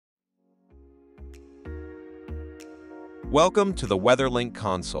Welcome to the WeatherLink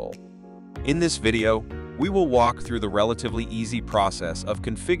Console. In this video, we will walk through the relatively easy process of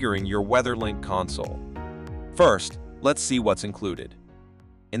configuring your WeatherLink console. First, let's see what's included.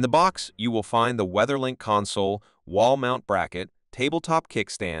 In the box, you will find the WeatherLink console, wall mount bracket, tabletop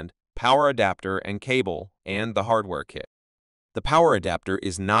kickstand, power adapter and cable, and the hardware kit. The power adapter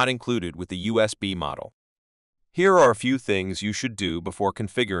is not included with the USB model. Here are a few things you should do before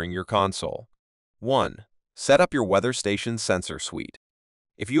configuring your console. 1. Set up your weather station sensor suite.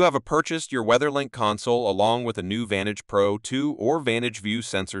 If you have purchased your WeatherLink console along with a new Vantage Pro2 or Vantage Vue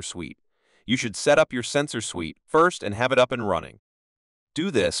sensor suite, you should set up your sensor suite first and have it up and running.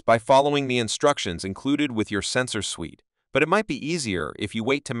 Do this by following the instructions included with your sensor suite, but it might be easier if you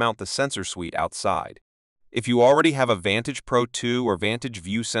wait to mount the sensor suite outside. If you already have a Vantage Pro2 or Vantage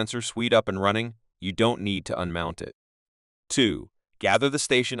Vue sensor suite up and running, you don't need to unmount it. 2. Gather the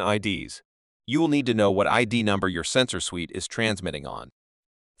station IDs. You will need to know what ID number your sensor suite is transmitting on.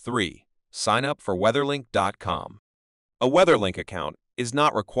 3. Sign up for WeatherLink.com. A WeatherLink account is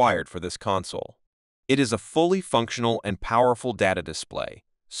not required for this console. It is a fully functional and powerful data display,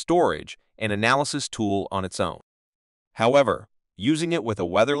 storage, and analysis tool on its own. However, using it with a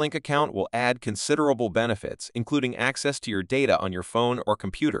WeatherLink account will add considerable benefits, including access to your data on your phone or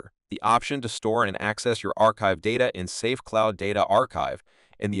computer, the option to store and access your archive data in Safe Cloud Data Archive,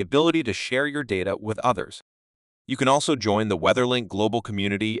 and the ability to share your data with others. You can also join the WeatherLink global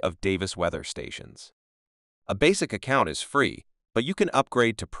community of Davis weather stations. A basic account is free, but you can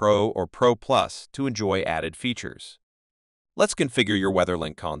upgrade to Pro or Pro Plus to enjoy added features. Let's configure your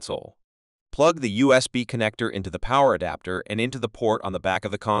WeatherLink console. Plug the USB connector into the power adapter and into the port on the back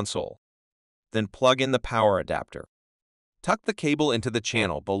of the console. Then plug in the power adapter. Tuck the cable into the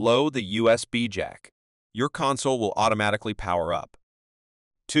channel below the USB jack. Your console will automatically power up.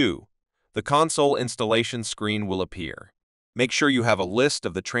 2. The console installation screen will appear. Make sure you have a list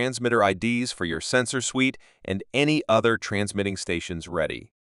of the transmitter IDs for your sensor suite and any other transmitting stations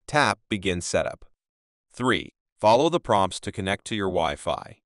ready. Tap Begin Setup. 3. Follow the prompts to connect to your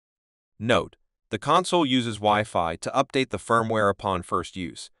Wi-Fi. Note, the console uses Wi-Fi to update the firmware upon first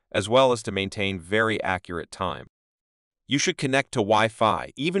use, as well as to maintain very accurate time. You should connect to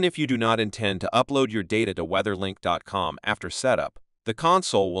Wi-Fi even if you do not intend to upload your data to WeatherLink.com after setup. The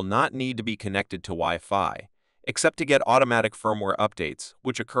console will not need to be connected to Wi-Fi, except to get automatic firmware updates,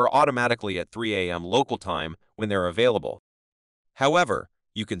 which occur automatically at 3 a.m. local time when they're available. However,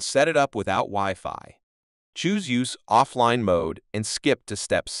 you can set it up without Wi-Fi. Choose Use Offline Mode and skip to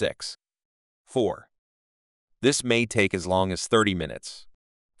Step 6. 4. This may take as long as 30 minutes.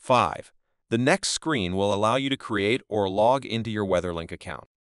 5. The next screen will allow you to create or log into your WeatherLink account.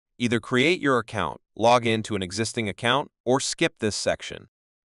 Either create your account, log into an existing account, or skip this section.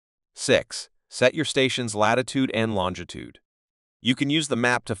 6. Set your station's latitude and longitude. You can use the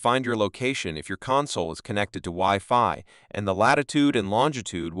map to find your location if your console is connected to Wi-Fi, and the latitude and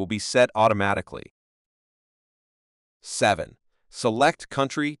longitude will be set automatically. 7. Select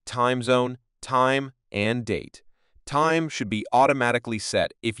country, time zone, time, and date. Time should be automatically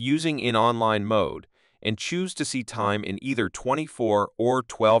set if using in online mode, and choose to see time in either 24 or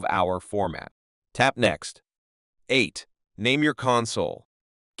 12-hour format. Tap Next. 8. Name your console.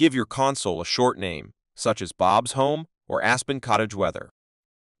 Give your console a short name, such as Bob's Home or Aspen Cottage Weather.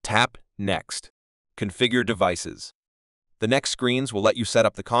 Tap Next. Configure devices. The next screens will let you set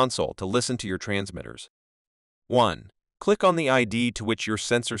up the console to listen to your transmitters. 1. Click on the ID to which your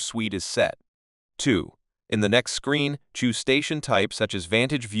sensor suite is set. 2. In the next screen, choose station type such as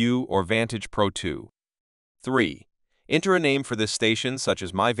Vantage Vue or Vantage Pro2. 3. Enter a name for this station such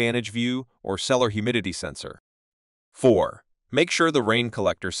as My Vantage Vue or Cellar Humidity Sensor. 4. Make sure the rain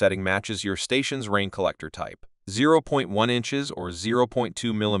collector setting matches your station's rain collector type, 0.1 inches or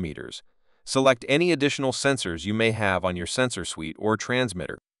 0.2 millimeters. Select any additional sensors you may have on your sensor suite or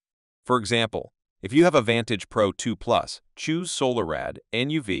transmitter. For example, if you have a Vantage Pro2 Plus, choose SolarRad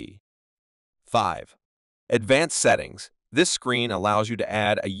NUV. 5. Advanced Settings. This screen allows you to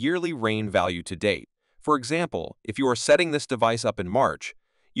add a yearly rain value to date. For example, if you are setting this device up in March,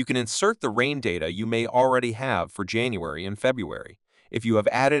 you can insert the rain data you may already have for January and February. If you have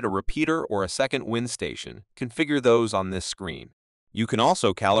added a repeater or a second wind station, configure those on this screen. You can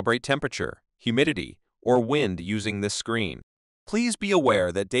also calibrate temperature, humidity, or wind using this screen. Please be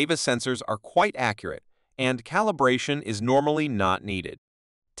aware that Davis sensors are quite accurate, and calibration is normally not needed.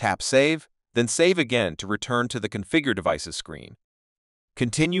 Tap Save, then save again to return to the Configure Devices screen.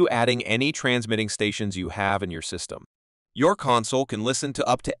 Continue adding any transmitting stations you have in your system. Your console can listen to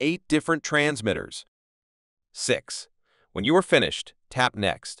up to 8 different transmitters. 6. When you are finished, tap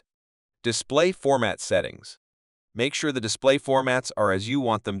Next. Display Format Settings. Make sure the display formats are as you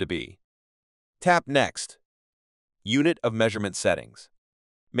want them to be. Tap Next. Unit of Measurement Settings.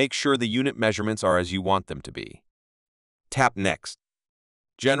 Make sure the unit measurements are as you want them to be. Tap Next.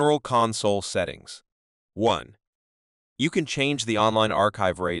 General Console Settings. 1. You can change the online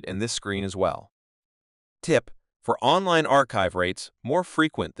archive rate in this screen as well. Tip: for online archive rates more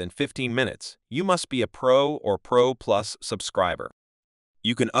frequent than 15 minutes, you must be a Pro or Pro Plus subscriber.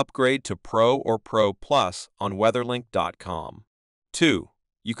 You can upgrade to Pro or Pro Plus on weatherlink.com. 2.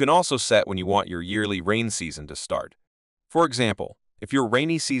 You can also set when you want your yearly rain season to start. For example, if your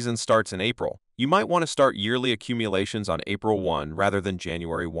rainy season starts in April, you might want to start yearly accumulations on April 1 rather than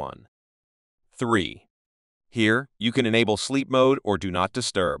January 1. 3. Here, you can enable sleep mode or do not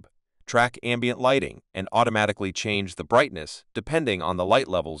disturb, track ambient lighting, and automatically change the brightness depending on the light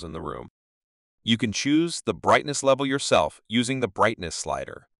levels in the room. You can choose the brightness level yourself using the brightness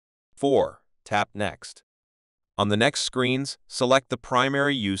slider. 4. Tap Next. On the next screens, select the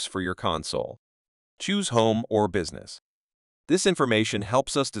primary use for your console. Choose Home or Business. This information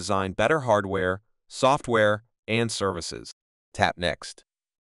helps us design better hardware, software, and services. Tap Next.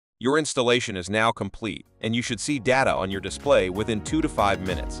 Your installation is now complete, and you should see data on your display within 2 to 5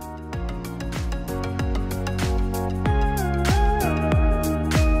 minutes.